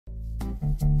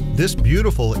This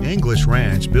beautiful English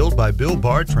ranch built by Bill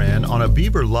Bartran on a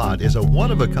Bever lot is a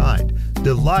one-of-a-kind.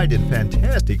 Delight in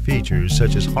fantastic features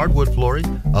such as hardwood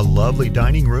flooring, a lovely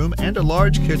dining room, and a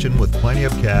large kitchen with plenty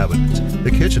of cabinets.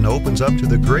 The kitchen opens up to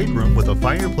the great room with a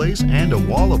fireplace and a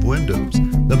wall of windows.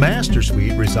 The master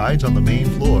suite resides on the main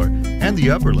floor, and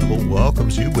the upper level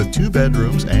welcomes you with 2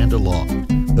 bedrooms and a loft.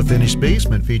 The finished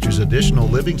basement features additional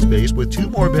living space with 2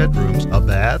 more bedrooms, a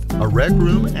bath, a rec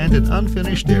room, and an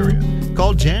unfinished area.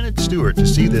 Call Janet Stewart to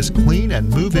see this clean and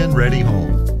move-in ready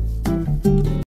home.